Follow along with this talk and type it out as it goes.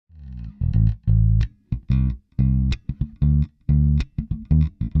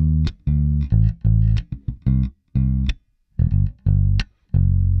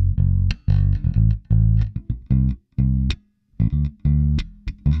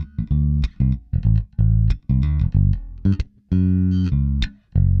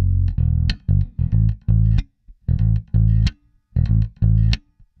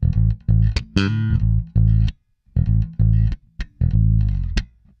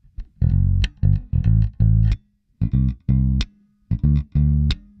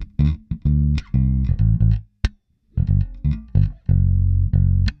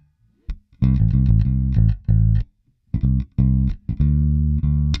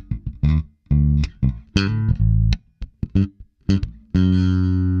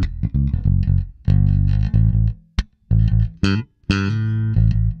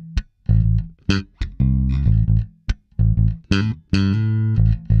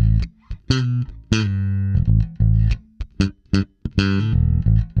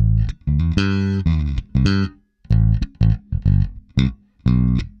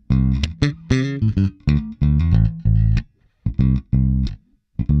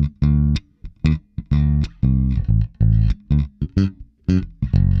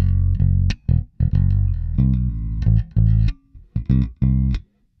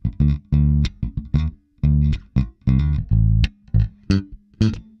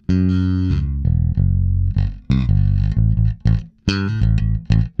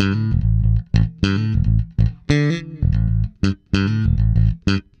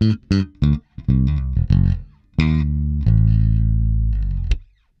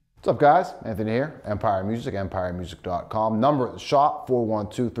What's up, guys? Anthony here, Empire Music, empiremusic.com. Number at the shop,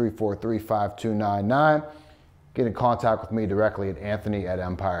 412-343-5299. Get in contact with me directly at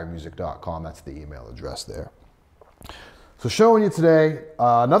anthony@empiremusic.com. That's the email address there. So showing you today,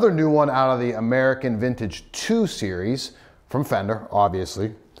 another new one out of the American Vintage 2 series from Fender, obviously.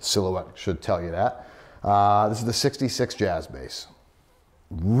 The silhouette should tell you that. This is the 66 jazz bass.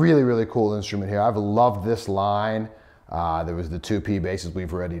 Really, really cool instrument here. I've loved this line. There was the 2P basses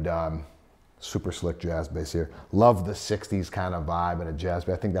we've already done. Super slick jazz bass here. Love the 60s kind of vibe in a jazz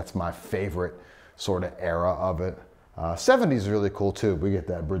bass. I think that's my favorite sort of era of it. 70s is really cool too. We get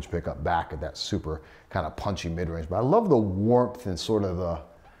that bridge pickup back at that super kind of punchy mid-range. But I love the warmth and sort of the,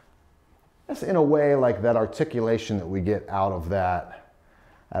 that's in a way like that articulation that we get out of that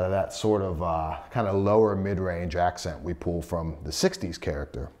sort of kind of lower mid-range accent we pull from the 60s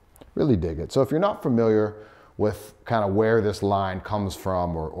character. Really dig it. So if you're not familiar with kind of where this line comes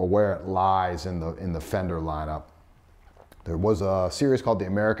from or where it lies in the Fender lineup, there was a series called the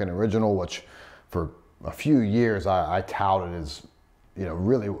American Original, which for a few years I touted as, you know,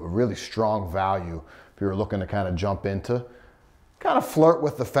 really strong value if you were looking to kind of jump into, kind of flirt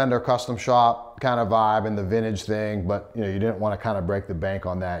with the Fender custom shop kind of vibe and the vintage thing, but you know, you didn't want to kind of break the bank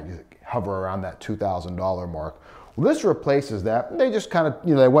on that. You hover around that $2,000 mark. Well, this replaces that. They just kind of,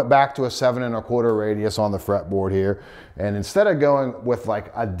 you know, they went back to a 7 1/4 radius on the fretboard here. And instead of going with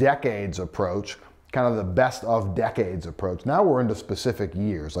like a decades approach, kind of the best of decades approach, now we're into specific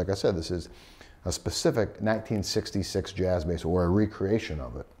years. Like I said, this is a specific 1966 jazz bass or a recreation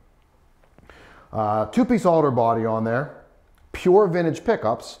of it. Two-piece alder body on there, pure vintage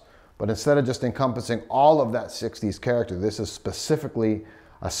pickups, but instead of just encompassing all of that 60s character, this is specifically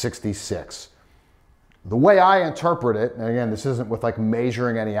a 66. The way I interpret it, and again, this isn't with like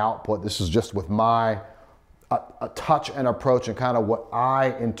measuring any output, this is just with my a touch and approach and kind of what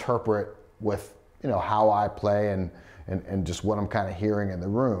I interpret with, you know, how I play and just what I'm kind of hearing in the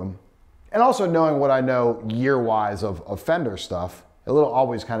room. And also knowing what I know year-wise of Fender stuff, a little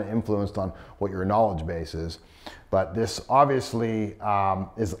always kind of influenced on what your knowledge base is. But this obviously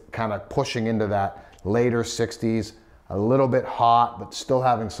is kind of pushing into that later 60s, a little bit hot, but still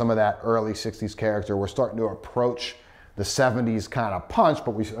having some of that early 60s character. We're starting to approach the 70s kind of punch,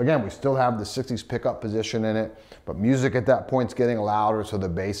 but we still have the 60s pickup position in it, but music at that point's getting louder, so the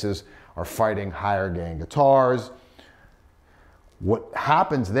basses are fighting higher gain guitars. What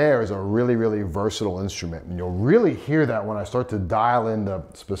happens there is a really versatile instrument, and you'll really hear that when I start to dial into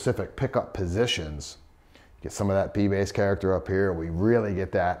specific pickup positions. Get some of that P-bass character up here. We really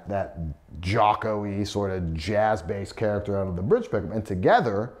get that Jocko-y sort of jazz bass character out of the bridge pickup, and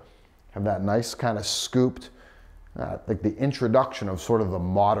together have that nice kind of scooped, like the introduction of sort of the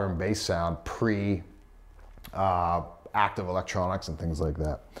modern bass sound pre active electronics and things like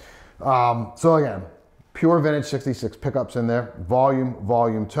that. So again, pure vintage 66 pickups in there,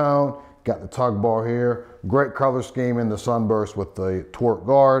 volume tone, got the tug bar here, great color scheme in the sunburst with the torque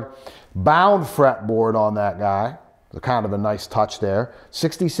guard, bound fretboard on that guy, so kind of a nice touch there,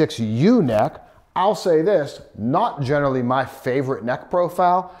 66 U neck. I'll say this, not generally my favorite neck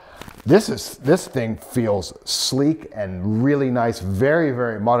profile. This thing feels sleek and really nice,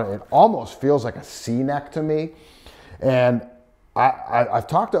 very modern. It almost feels like a C neck to me. And I've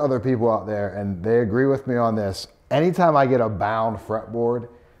talked to other people out there and they agree with me on this. Anytime I get a bound fretboard,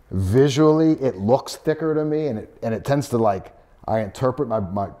 visually it looks thicker to me, and it tends to, like, I interpret,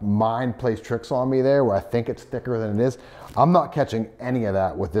 my mind plays tricks on me there where I think it's thicker than it is. I'm not catching any of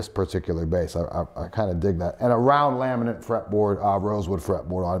that with this particular bass. I kind of dig that. And a round laminate fretboard, rosewood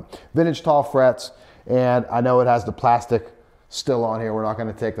fretboard on it. Vintage tall frets, and I know it has the plastic still on here. We're not going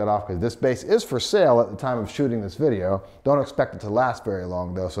to take that off because this bass is for sale at the time of shooting this video. Don't expect it to last very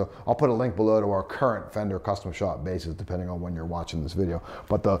long though, so I'll put a link below to our current Fender custom shop basses depending on when you're watching this video.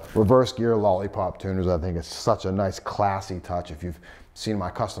 But the reverse gear lollipop tuners, I think, is such a nice classy touch. If you've seen my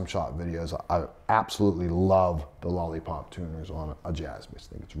custom shop videos, I absolutely love the lollipop tuners on a jazz bass.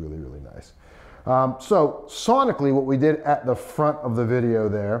 I think it's really nice. So sonically, what we did at the front of the video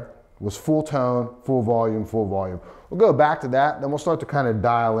there was full tone, full volume. We'll go back to that, then we'll start to kind of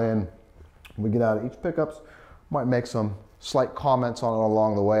dial in. When we get out of each pickups, might make some slight comments on it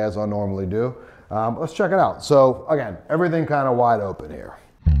along the way as I normally do. Let's check it out. So again, everything kind of wide open here.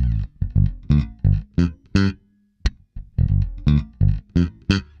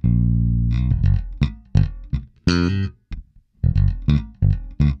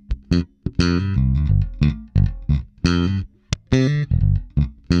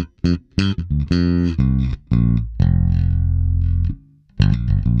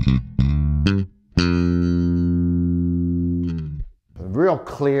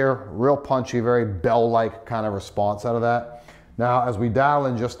 clear, real punchy, very bell-like kind of response out of that. Now, as we dial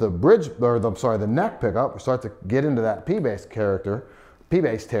in just the bridge, or the neck pickup, we start to get into that P-bass territory.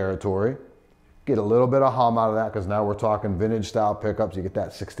 Get a little bit of hum out of that, because now we're talking vintage style pickups. You get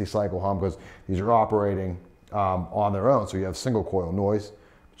that 60 cycle hum because these are operating on their own, so you have single coil noise.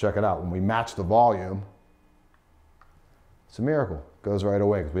 Check it out. When we match the volume, it's a miracle. It goes right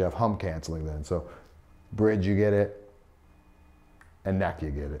away because we have hum canceling then. So bridge, you get it, and neck, you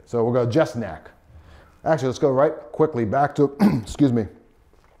get it. So we'll go just neck. Actually, let's go right quickly back to, excuse me,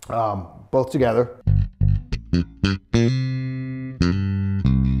 both together.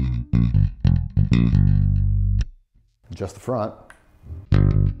 Just the front.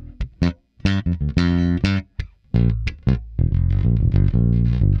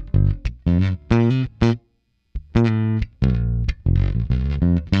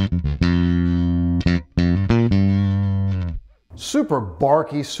 Super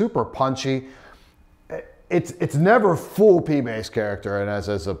barky, super punchy. It's never full P-bass character, and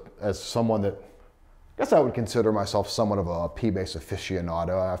as someone that, I guess I would consider myself somewhat of a P-bass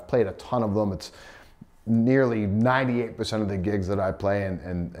aficionado. I've played a ton of them. It's nearly 98% of the gigs that I play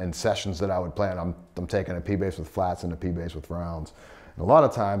and sessions that I would play, and I'm taking a P-bass with flats and a P-bass with rounds. And a lot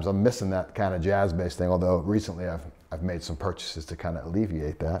of times I'm missing that kind of jazz bass thing, although recently I've made some purchases to kind of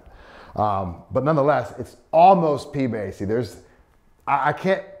alleviate that. But nonetheless, it's almost P-bassy. I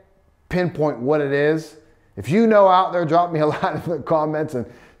can't pinpoint what it is. If you know out there, drop me a line in the comments and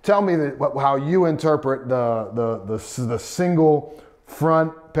tell me how you interpret the single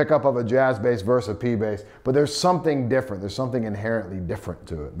front pickup of a jazz bass versus a P-bass. But there's something different. There's something inherently different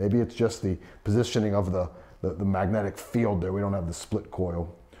to it. Maybe it's just the positioning of the magnetic field there. We don't have the split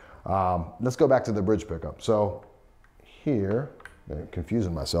coil. Let's go back to the bridge pickup. So here, I'm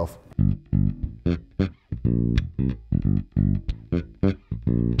confusing myself.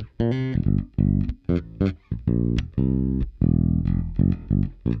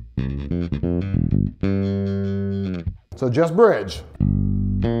 So just bridge.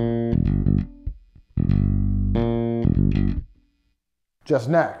 Just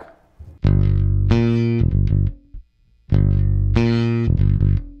neck.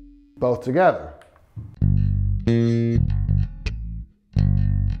 Both together.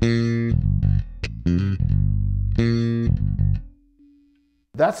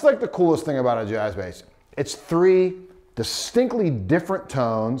 That's like the coolest thing about a jazz bass. It's three distinctly different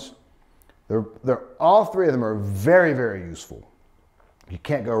tones. All three of them are very, very useful. You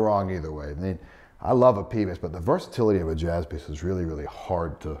can't go wrong either way. I mean, I love a P-bass, but the versatility of a jazz bass is really, really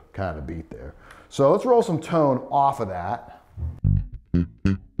hard to kind of beat there. So let's roll some tone off of that.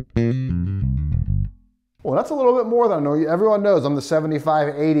 Well, that's a little bit more than I know. Everyone knows I'm the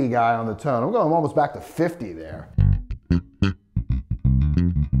 75-80 guy on the tone. I'm going almost back to 50 there.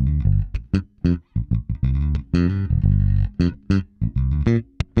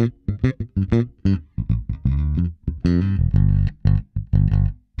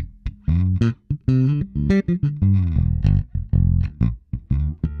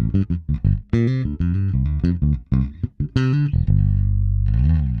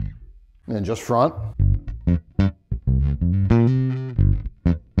 And just front.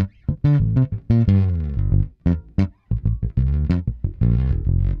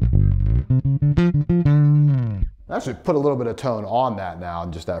 Actually put a little bit of tone on that now,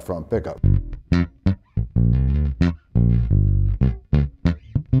 just that front pickup.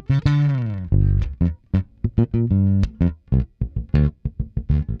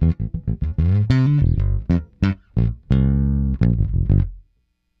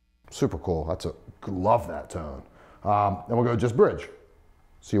 Super cool. Love that tone. And we'll go just bridge.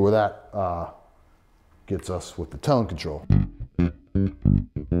 See where that gets us with the tone control. Let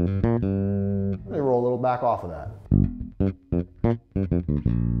me roll a little back off of that.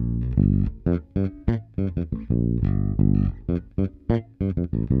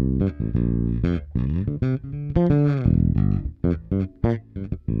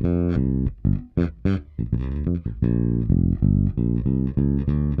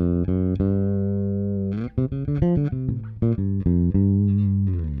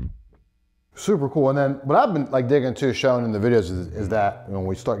 Super cool. And then what I've been like digging too, showing in the videos is that when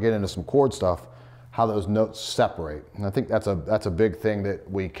we start getting into some chord stuff, how those notes separate. And I think that's a big thing that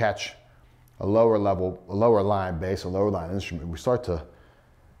we catch a lower line bass, a lower line instrument. We start to,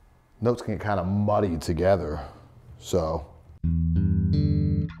 notes can get kind of muddied together. So.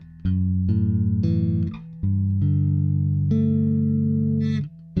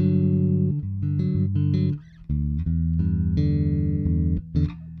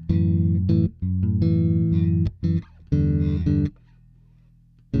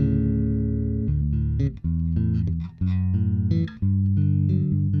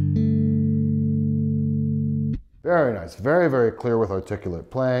 Very nice. Very, very clear with articulate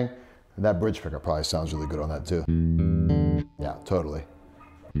playing. And that bridge pickup probably sounds really good on that too. Yeah, totally.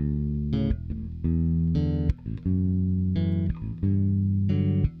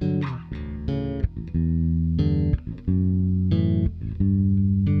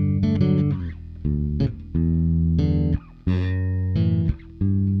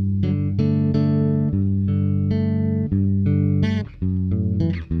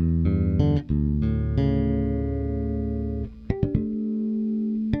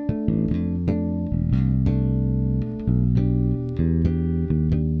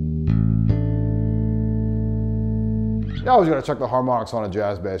 You always gotta check the harmonics on a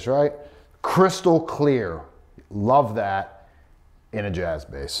jazz bass, right? Crystal clear. Love that in a jazz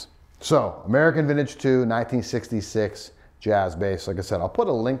bass. So, American Vintage 2, 1966 jazz bass. Like I said, I'll put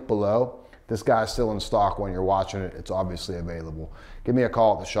a link below. This guy's still in stock when you're watching it. It's obviously available. Give me a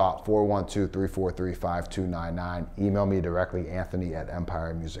call at the shop, 412-343-5299. Email me directly,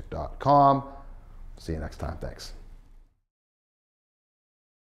 anthony@empiremusic.com. See you next time. Thanks.